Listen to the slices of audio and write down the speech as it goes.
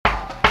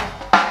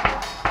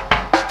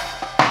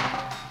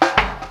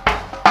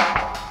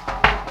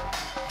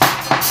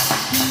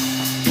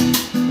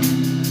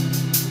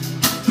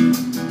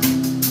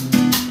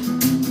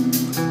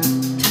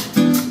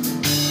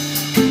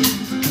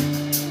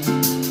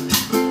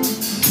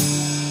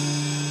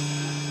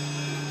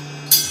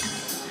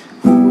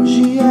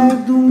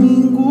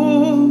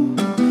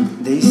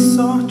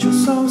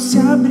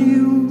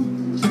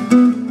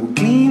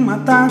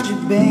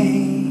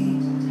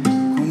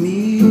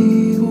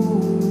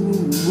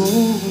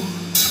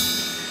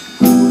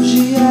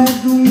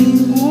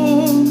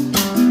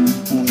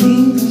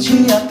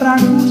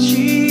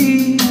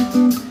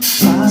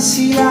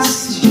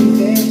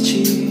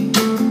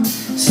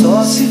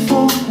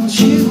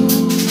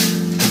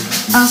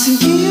Assim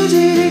que eu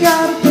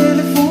desligar o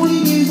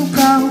telefone e do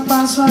carro,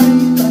 passo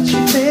aí pra te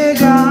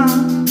pegar.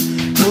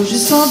 Hoje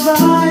só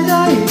vai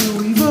dar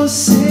eu e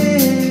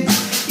você.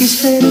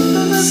 Esperei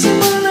toda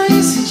semana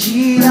esse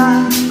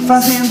dia,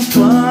 fazendo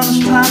planos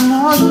pra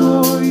nós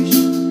dois,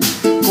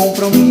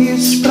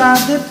 compromissos pra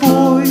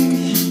depois.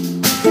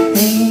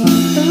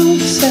 Então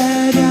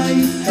séria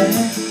e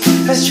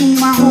veste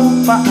uma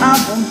roupa à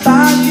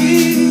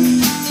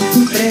vontade,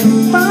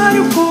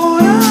 prepare o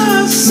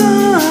coração,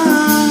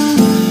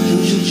 que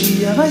hoje o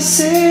dia vai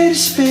ser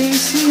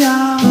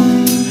especial.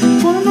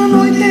 Quando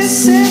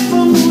anoitecer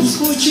vamos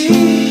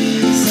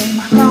curtir, sem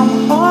marcar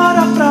uma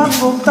hora pra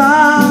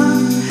voltar.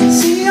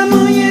 Se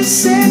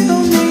amanhecer tô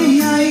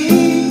nem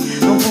aí,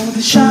 não vou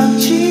deixar o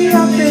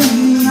dia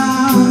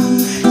terminar.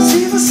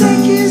 Se você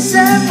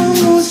quiser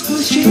vamos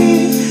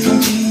curtir,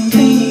 não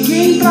tem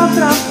ninguém pra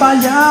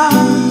atrapalhar.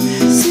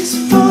 Se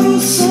isso for um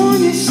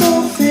sonho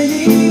sou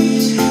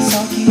feliz,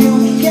 só que eu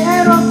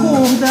quero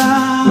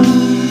acordar.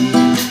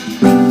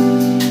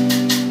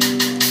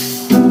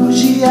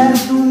 Hoje é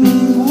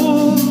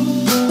domingo,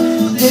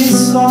 dei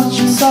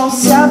sorte, o sol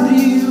se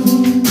abriu,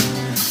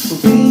 o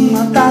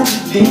clima tá de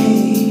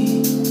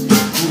bem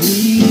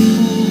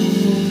comigo.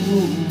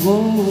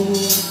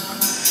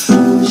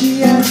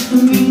 Hoje é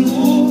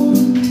domingo,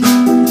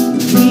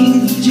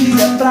 lindo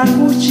dia pra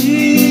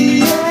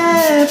curtir,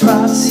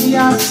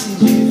 passear, se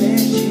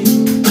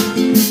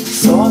divertir,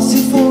 só se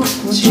for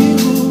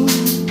contigo.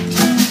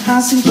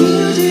 Assim que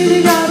eu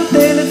desligar o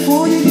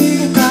telefone,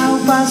 ligo o carro,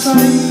 passo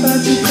aí pra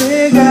te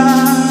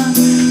pegar.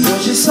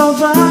 Hoje só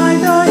vai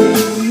dar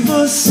eu e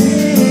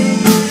você.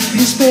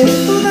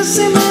 Esperei toda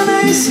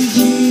semana esse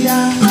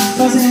dia,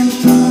 fazendo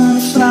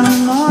planos pra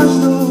nós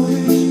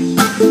dois,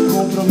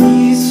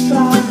 compromissos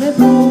pra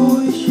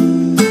depois.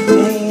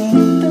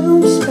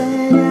 Então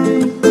espere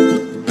aí,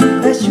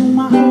 veste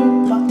uma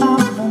roupa à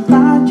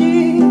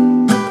vontade,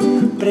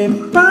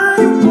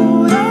 prepare o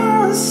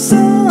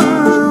coração,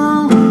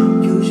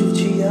 que hoje o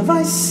dia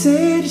vai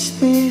ser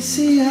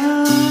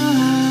especial.